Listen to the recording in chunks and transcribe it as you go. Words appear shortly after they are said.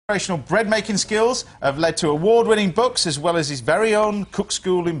Inspirational bread-making skills have led to award-winning books as well as his very own cook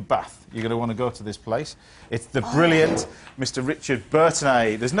school in Bath. You're going to want to go to this place. It's the brilliant Mr. Richard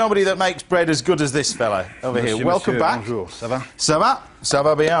BERTINET. There's nobody that makes bread as good as this fella over here. Welcome back. Bonjour. Ça va? Ça va? Ça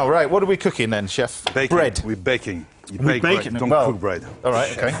va bien. Right, what are we cooking then, chef? Baking. Bread. We're baking. You We're bake baking. bread. Don't Well, cook bread. All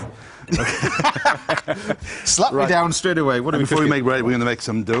right, OK. Slap me down straight away. What are we Before cooking? we make bread, we're going to make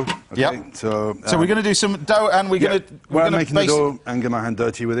some dough. Okay? Yep. So we're going to do some dough and we're going to... While I'm making the dough and get my hand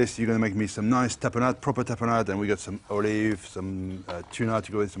dirty with this, you're going to make me some nice tapenade, proper tapenade, and we got some olive, some tuna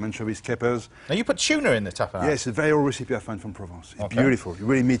to go with, some anchovies, capers. Now, you put tuna in the tapenade? Yes, a very old recipe I found from Provence. It's beautiful,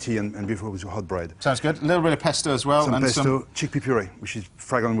 really meaty and beautiful with your hot bread. Sounds good. A little bit of pesto as well. Some and pesto, chickpea puree, which is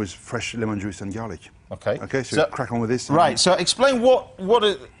fragrant with fresh lemon juice and garlic. OK. OK, so crack on with this. Right, so explain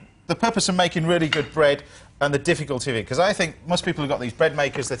the purpose of making really good bread and the difficulty of it, because I think most people have got these bread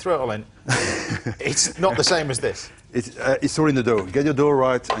makers, they throw it all in. It's not the same as this. It's all in the dough. Get your dough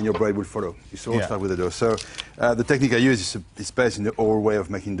right and your bread will follow. You all start with the dough. So the technique I use is based in the old way of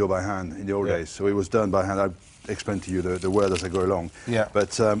making dough by hand in the old days. So it was done by hand. I'll explain to you the word as I go along. Yeah.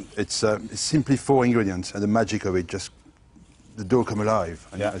 But it's simply 4 ingredients, and the magic of it just the dough come alive,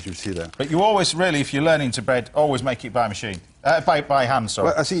 as you see there. But you always, really, if you're learning to bread, always make it by machine. By hand, sorry.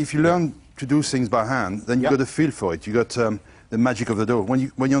 Well, I think if you learn to do things by hand, then you got a feel for it. You got the magic of the dough. When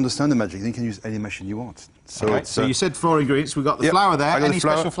you understand the magic, then you can use any machine you want. So, so you said 4 ingredients. We've got the flour there. Any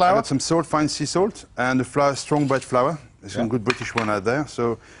special flour? I got some salt, fine sea salt, and the flour, strong bread flour. There's some good British one out there.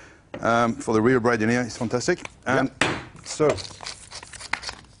 So for the real bread in here, it's fantastic. And so.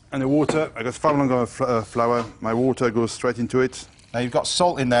 And the water, I got 500 grams of flour. My water goes straight into it. Now you've got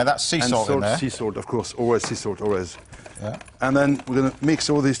salt in there. That's sea salt in there. Sea salt, of course. Always sea salt, always. Yeah. And then we're going to mix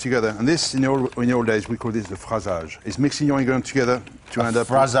all this together. And this, in the old days, we call this the phrasage. It's mixing your ingredients together to end up...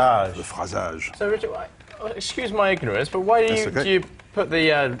 Phrasage. The phrasage. So, Richard, excuse my ignorance, but why do you put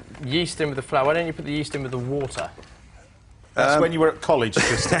the yeast in with the flour? Why don't you put the yeast in with the water? That's when you were at college,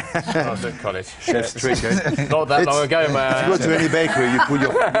 Tristan. I was at college. Chef's trick, eh? Not that long ago, man. If you go to any bakery, you put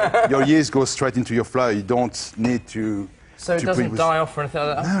your yeast goes straight into your flour. You don't need to... So it doesn't die off or anything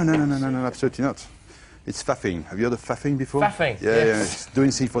like that? No, absolutely not. It's faffing. Have you heard of faffing before? Faffing? Yeah. It's doing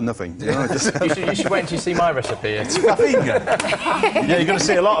things for nothing. You know, you should wait until you see my recipe. It's faffing? Yeah, you're going to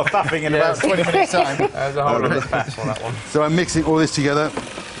see a lot of faffing in about 20 minutes' time. There's a whole lot of faff on that one. So I'm mixing all this together.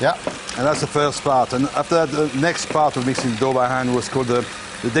 Yeah. And that's the first part. And after that, the next part of mixing the dough by hand was called the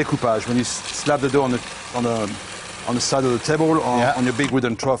découpage, when you slap the dough on the side of the table or on your big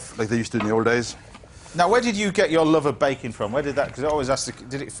wooden trough, like they used to in the old days. Now, where did you get your love of baking from? Where did that... Because I always ask,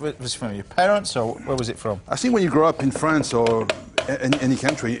 was it from your parents, or where was it from? I think when you grow up in France or any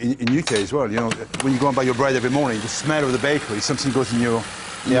country, in UK as well, you know, when you go and buy your bread every morning, the smell of the bakery, something goes in your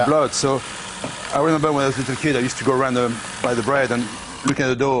blood. So I remember when I was a little kid, I used to go around buy the bread and look at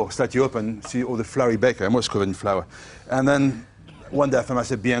the door, slightly open, see all the floury baker. I'm always covered in flour. And then one day I found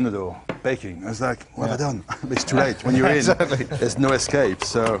myself behind the door, baking. I was like, what have I done? It's too late. When you're in, there's no escape.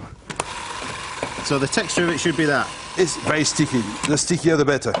 So the texture of it should be that? It's very sticky. The stickier, the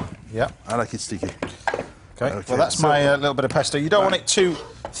better. Yeah. I like it sticky. Okay. Well, that's my little bit of pesto. You don't want it too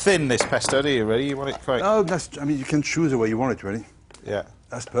thin, this pesto, do you, really? You want it quite... Oh, I mean, you can choose the way you want it, really. Yeah.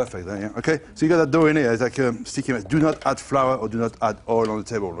 That's perfect, then, yeah. Okay, so you got that dough in here. It's like a sticky mess. Do not add flour or do not add oil on the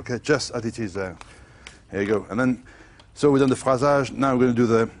table, okay? Just as it is there. Here you go. And then, so we've done the phrasage. Now we're going to do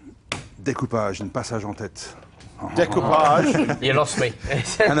the découpage, and passage en tête. Découpage. You lost me.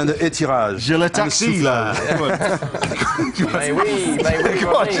 And then the étirage. Je le taxi, là. Mais oui.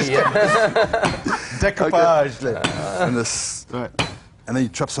 Découpage. And then you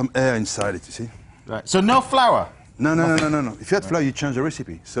trap some air inside it, you see? Right. So no flour? No. If you had flour, you change the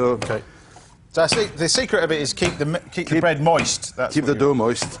recipe. So, so I see the secret of it is keep the bread moist. Keep the dough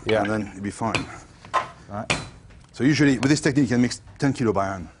moist, and then you'll be fine. Right. So usually, with this technique, you can mix 10 kilo by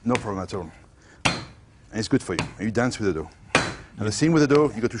hand. No problem at all. And it's good for you. And you dance with the dough. And the same with the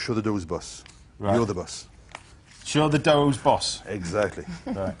dough, you got to show the dough's boss. Right. You're the boss. Show the dough's boss. Exactly.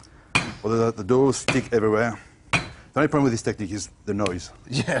 Right. Well, the dough stick everywhere. The only problem with this technique is the noise.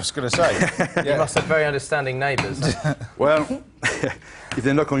 Yeah, I was going to say. You must have very understanding neighbours. Well, if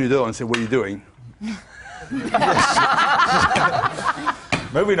they knock on your door and say, what are you doing?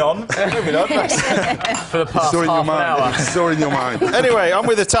 Moving on. For the past half an hour. It's all in your mind. Anyway, I'm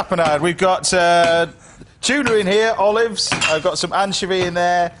with the tapenade. We've got tuna in here, olives. I've got some anchovy in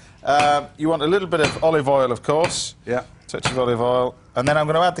there. You want a little bit of olive oil, of course. Yeah. Touch of olive oil. And then I'm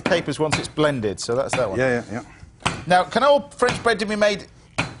going to add the capers once it's blended, so that's that one. Yeah. Now, can all French bread be made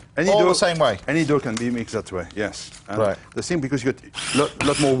All the same way? Any dough can be mixed that way, yes. And right. the thing, because you got a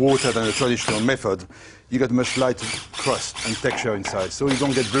lot more water than the traditional method, you get much lighter crust and texture inside, so you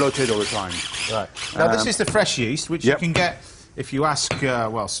don't get bloated all the time. Right. Now, this is the fresh yeast, which you can get if you ask,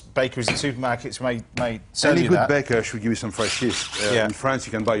 well, bakeries and supermarkets may sell Any you good that. baker should give you some fresh yeast. In France,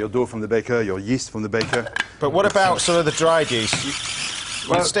 you can buy your dough from the baker, your yeast from the baker. But what about sort of the dried yeast?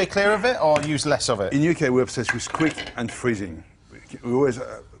 Well, stay clear of it or use less of it? In UK, we're obsessed with quick and freezing. We always,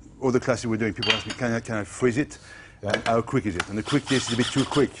 all the classes we're doing, people ask me, can I freeze it? And how quick is it? And the quick yeast is a bit too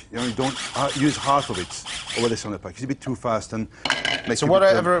quick. You know, you don't use half of it over this on the pack. It's a bit too fast and makes so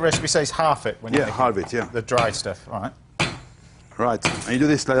whatever recipe says half it when you half it, the dried stuff, all right? Right, and you do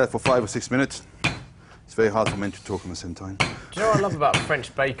this like that for 5 or 6 minutes. It's very hard for men to talk at the same time. Do you know what I love about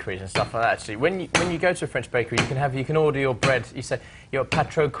French bakeries and stuff like that? Actually, when you go to a French bakery, you can order your bread. You say your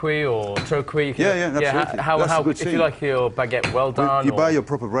pas trop cuit or trop cuit. Absolutely. How if you like your baguette well done. You buy your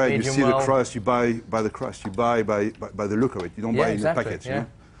proper bread. You see the crust. You buy by the crust. You buy by the look of it. You don't buy in the packet. You know?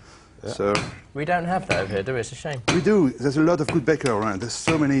 So we don't have that over here, do we? It's a shame. We do. There's a lot of good bakers around. There's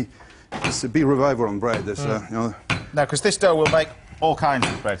so many. There's a big revival on bread. There's you know. No, because this dough will make all kinds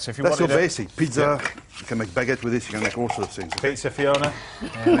of bread. So if you That's so wanted basic. Pizza, you can make baguette with this, you can make all sorts of things. Pizza, Fiona.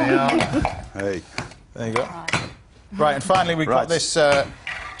 There we are. Hey. There you go. Right, and finally we've got this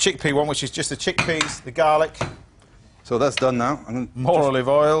chickpea one, which is just the chickpeas, the garlic. So that's done now. I'm more olive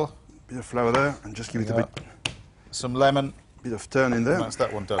oil. Bit of flour there, and just give it a bit. Some lemon. Bit of turn in there. And that's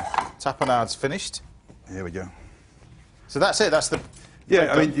that one done. Tapenades finished. Here we go. So that's it, that's the...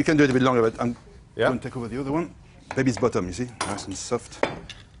 Yeah, I mean, you can do it a bit longer, but I'm going to take over the other one. Baby's bottom, you see? Nice and soft.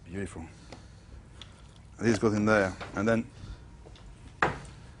 Beautiful. And this goes in there. And then...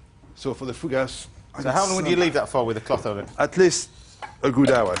 So for the fougasse... So how long would you leave that for with the cloth on it? At least a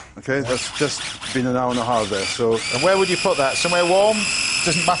good hour, OK? That's just been an hour and a half there, so... And where would you put that? Somewhere warm?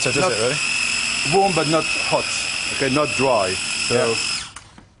 Doesn't matter, does it, really? Warm, but not hot, OK? Not dry. So...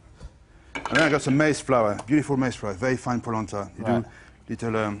 And then I got some maize flour, beautiful maize flour, very fine polenta. You do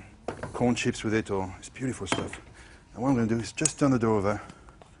little corn chips with it, or it's beautiful stuff. And what I'm going to do is just turn the dough over.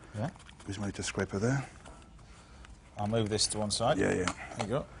 Yeah. Use my little scraper there. I'll move this to one side. Yeah. There you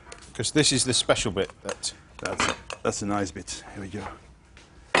go. Because this is the special bit. That's a nice bit. Here we go.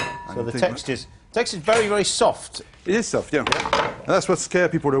 So the texture's very, very soft. It is soft, yeah. And that's what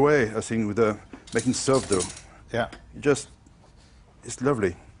scares people away, I think, with making soft dough. Yeah. It's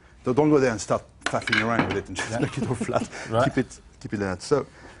lovely. So don't go there and start faffing around with it and just make it all flat. Keep it there. So I'm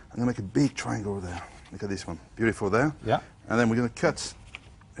going to make a big triangle there. Look at this one. Beautiful there. Yeah. And then we're going to cut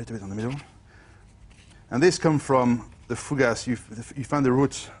a little bit on the middle. And this comes from the fougasse. You find the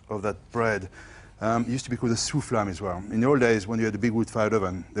roots of that bread. It used to be called a soufflame as well. In the old days, when you had a big wood-fired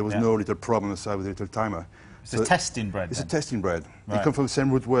oven, there was no little probe on the side with a little timer. It's a testing bread. It's a testing bread. It comes from the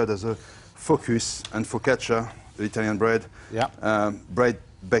same root word as a focus and focaccia, the Italian bread. Yeah. Bread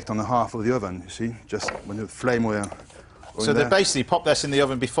baked on the half of the oven, you see, just when the flame were so they basically pop this in the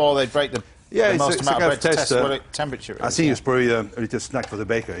oven before they break the most amount of bread to test what temperature it is. I think it's probably a little snack for the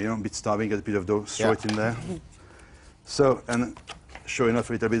baker, you know, a bit starving, get a bit of dough, throw it in there. So, and sure enough,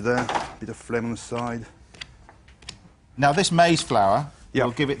 a little bit there, a bit of flame on the side. Now this maize flour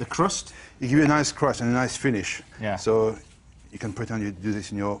will give it the crust? It gives you a nice crust and a nice finish. Yeah. So you can pretend you do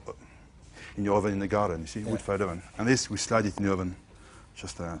this in your oven in the garden, you see, wood-fired oven. And this, we slide it in the oven,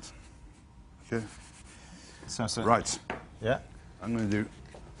 just like that. Okay? So right. Yeah. I'm going to do...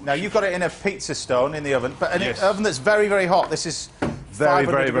 Now, you've got it in a pizza stone in the oven, but an oven that's very, very hot. This is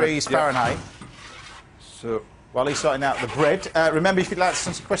 500 degrees Fahrenheit. So... While he's sorting out the bread, remember, if you'd like to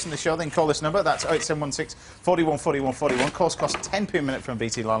ask a question on the show, then call this number. That's 08716 41 41 41. Calls cost 10p a minute from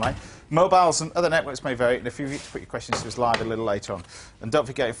BT Online. Mobiles and other networks may vary, and if you wish to put your questions to us live a little later on. And don't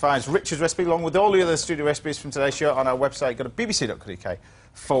forget, it finds Richard's recipe along with all the other studio recipes from today's show on our website. Go to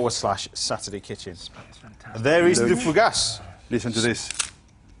bbc.co.uk/Saturday Kitchen. And there is the fougasse. Listen to this.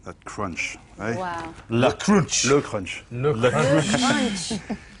 That crunch, eh? Wow. La crunch. Le crunch. Le crunch.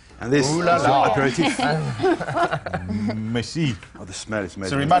 And this is your aperitif. Merci. Oh, the smell is amazing.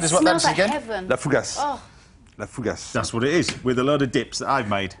 So remind us what that's like again? Heaven. La fougasse. Oh. La fougasse. That's what it is, with a load of dips that I've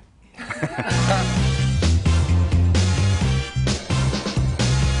made.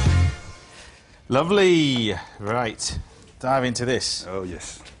 Lovely. Right. Dive into this. Oh,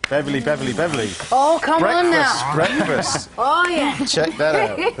 yes. Beverly. Oh, come on now. Breakfast. Oh, yeah. Check that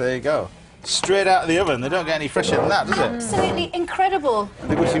out. There you go. Straight out of the oven. They don't get any fresher than that, does it? Absolutely incredible. I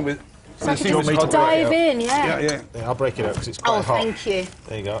think we see with... Dive in, Yeah. I'll break it up because it's quite hot. Thank you.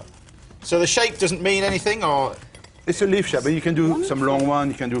 There you go. So the shape doesn't mean anything, or...? It's a leaf shape, but you can do some long one,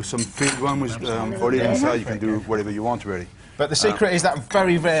 you can do some filled one with olive inside, you can do whatever you want, really. But the secret is that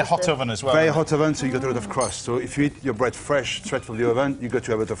very, very hot oven as well. Very hot oven, so you got a lot of crust. So if you eat your bread fresh, straight from the oven, you got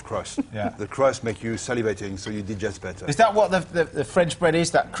to have a lot of crust. Yeah. The crust make you salivating, so you digest better. Is that what the French bread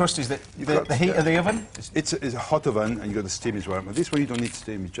is? That crust is the heat of the oven? It's a hot oven, and you got the steam as well. But this one you don't need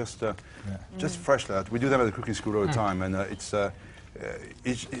steam. It's just fresh like that. We do them at the cooking school all the time, and it's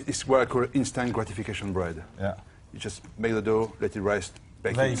what I call instant gratification bread. Yeah. You just make the dough, let it rest.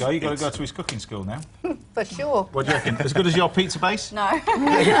 Bake There it. you go. You've got to go to his cooking school now. For sure. What do you reckon? As good as your pizza base? No.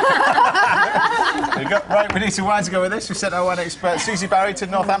 There you go. Right, we need some wine to go with this. We sent our wine expert, Susie Barry, to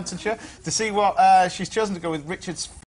Northamptonshire to see what she's chosen to go with Richard's